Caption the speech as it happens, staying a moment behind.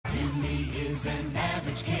He's an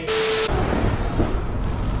average kid.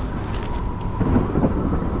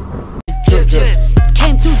 Drip, drip.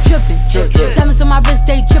 Came through dripping. Drip, drip. Diamonds on my wrist,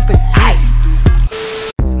 they dripping. Ice.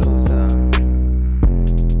 Flows out.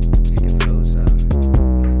 Get flows out.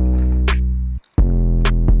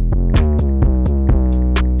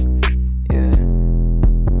 Yeah.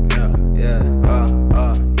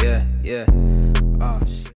 Yeah.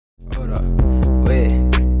 Shit. Hold up. Wait.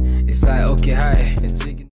 It's like, okay, hi.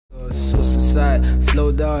 Sauce aside,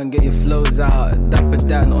 flow down, get your flows out. Dapper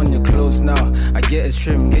down on your clothes now. I get a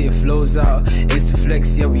trim, get your flows out. Ace to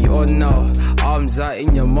flex, yeah, we on now. Arms out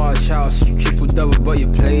in your march house. Triple double, but you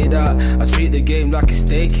played out. I treat the game like a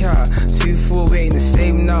stakeout. 2-4, we ain't the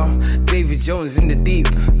same now. David Jones in the deep.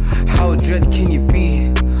 How dread can you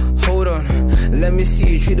be? Hold on, let me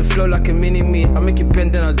see you treat the flow like a mini-me. I make it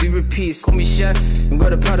bend, then I do repeats. Call me chef,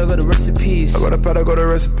 got the powder, got the recipes. I got the powder, got the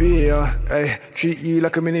recipe, Ay, treat you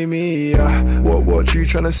like a mini-me, What you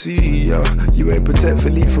tryna see, You ain't protect for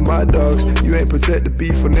leak for my dogs. You ain't protect the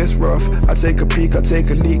beef on this rough. I take a peek, I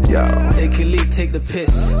take a leak, Take a leak, take the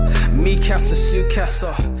piss. Me casa, Sue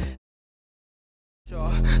casa.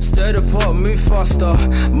 Stir the pot, move faster.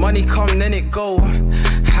 Money come, then it go.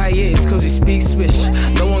 Hiatus, cause we speak swish.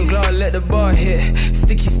 No one glad, let the bar hit.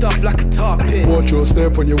 Sticky stuff like a tar pit. Watch your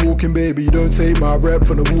step when you're walking, baby. Don't take my rep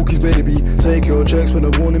from the walkies, baby. Take your checks when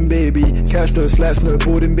I'm warning, baby. Cash those flats, no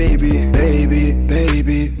boarding, baby. Baby,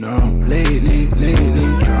 no. Lately,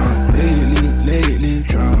 drunk. Lately,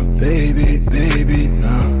 drunk. Baby,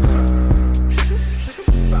 no.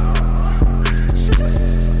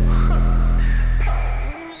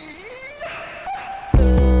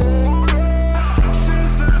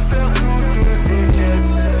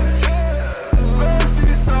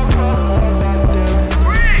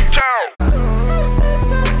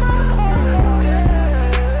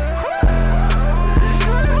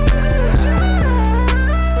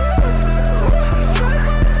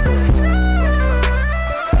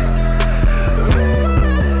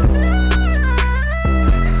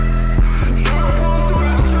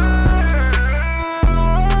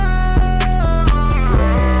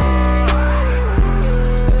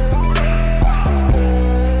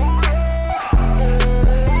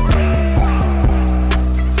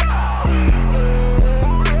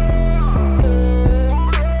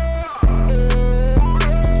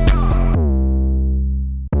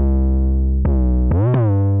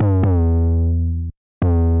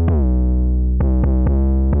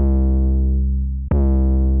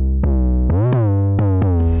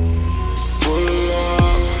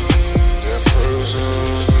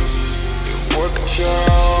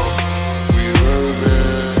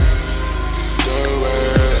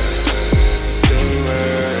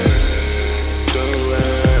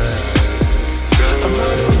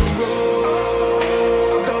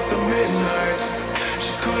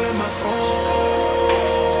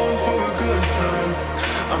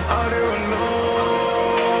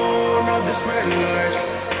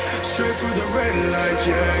 Straight through the red light,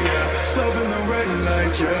 yeah. Swerving the red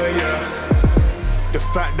light, yeah. The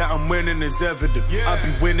fact that I'm winning is evident. I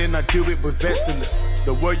be winning, I do it with excellence.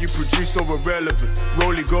 The word you produce so irrelevant.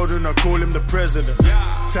 Rolly Golden, I call him the president.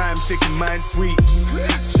 Time ticking, mind sweeps.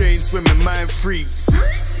 Chain swimming, mind freaks.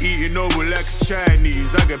 Eating over like it's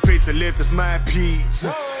Chinese. I get paid to live, that's my peace.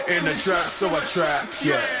 In the trap, so I trap,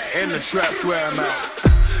 yeah. In the trap's where I'm at.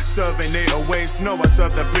 Serving 808s, know I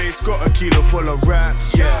serve the bass. Got a kilo full of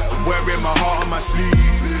raps, yeah. Wearing my heart on my sleeve.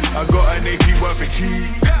 I got an AP worth a key.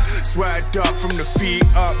 Swagged up from the feet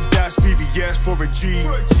up. Dash VVS for a G.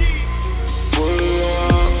 Pull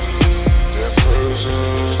up, they're frozen.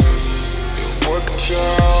 Work it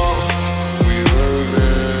out, we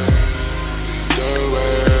rollin'. Do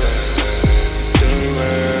it.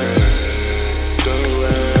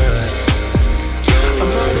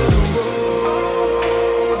 I'm out on the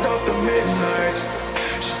road after midnight.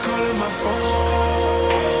 She's calling my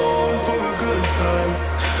phone for a good time.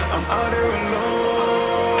 I'm out here alone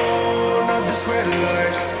at this red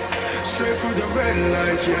light. Straight through the red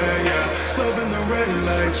light, yeah. Swerving the red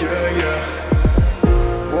light, yeah.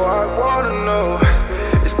 What I wanna know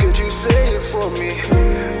is, could you say it for me?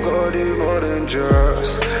 Gotta do more than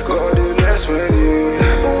just, gotta do less with you.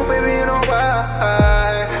 Oh baby, you know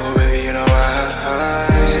why? Oh baby, you know why?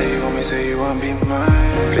 Say you want me, say you want me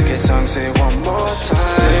mine. Flick it tongue, say it one more time.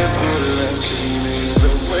 It's the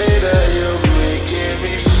way that you're making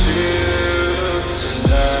me feel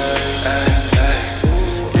tonight.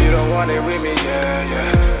 You don't want it with me,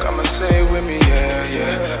 yeah. Come and say it with me,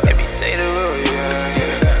 yeah. Baby, take the road, yeah.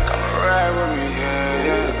 Ride with me,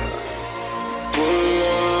 yeah. Pull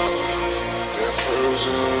up, they're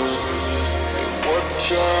frozen. Watch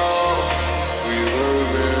out,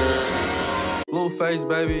 BLUEFACE,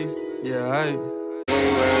 baby. Yeah, hey.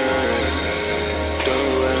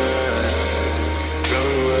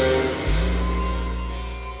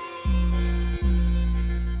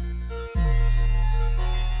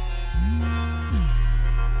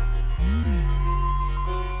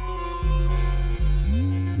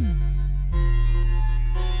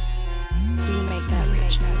 We make that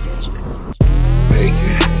rich music. Make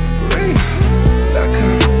it rain like a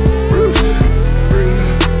Bruce. Bring the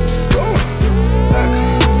storm like a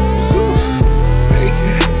Zeus. Make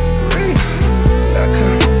it rain like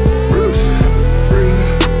a Bruce. Bring the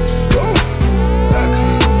storm like a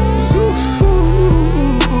Zeus.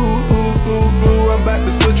 Ooh, I'm back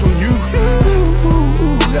to switch on you.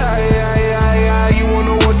 Yeah, you wanna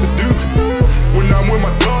know what to do. When I'm with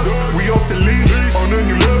my dogs, we off the leash. On a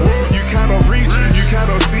new level, you cannot reach, you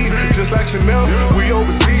cannot see. Just like Chanel, we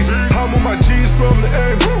overseas. I'm with my G's from the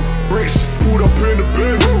ends. Bricks just pulled up in the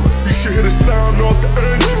Benz. You should hear the sound of the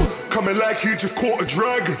engine coming like he just caught a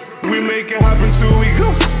dragon. We make it happen till we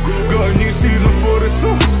ghost. Got a new season for the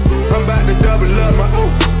sauce. I'm back to double up my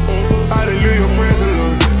oats. Hallelujah, praise the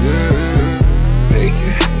Lord. Yeah. Make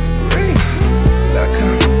it rain like a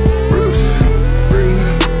Bruce. Bring the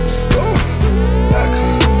storm like a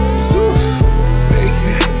Zeus. Make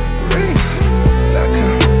it rain like a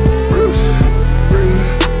Bruce. Bring the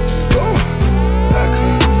storm like a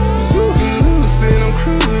Zeus. Losing, I'm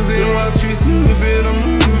cruising while streets moving. I'm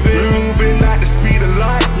moving at the speed of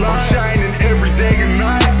light. I'm shining every day and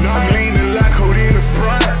night. I'm leaning like holding a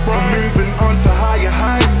Sprite. I'm moving on to higher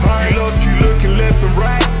heights. You lost, you looking left and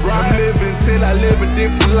right. I'm living till I live a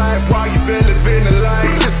different life. While you living a life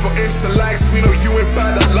just for Insta likes. We know you ain't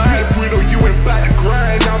by the life. We know you ain't by the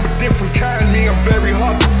grind. I'm a different kind. Me, I'm very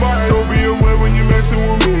hard to find. So be aware when you messing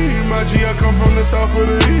with me. My G, I come from the south of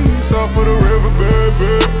the east, south of the river,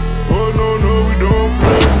 baby. Oh no, we don't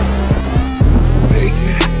play. Make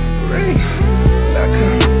it rain like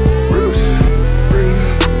a Bruce. Bring the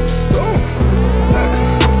storm like a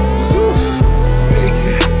Zeus. Make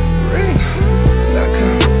it rain like a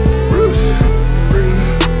Bruce. Bring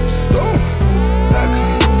the storm like a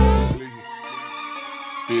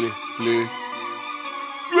Feel it, flick.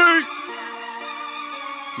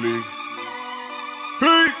 Flick.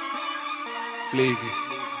 Hey! Flick it.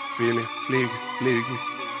 Feel it, flick it, flick it.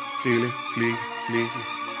 Feel it, flick it, flick it.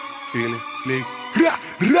 Feel it, flick it. Ra,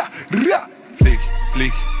 ra, ra. Flick it,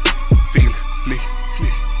 flick it. Feel it, flick it,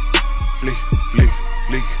 flick it. Flick it, flick it,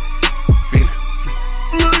 flick it. Feel it, flick it.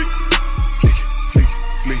 Flick it, flick it,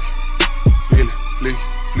 flick it. Feel it, flick it,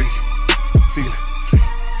 flick it. Feel it, flick it,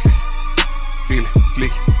 flick it. Feel it,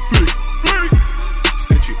 flick it, flick it.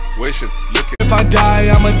 Situation, look at. If I die,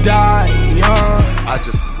 I'ma die young. I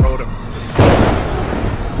just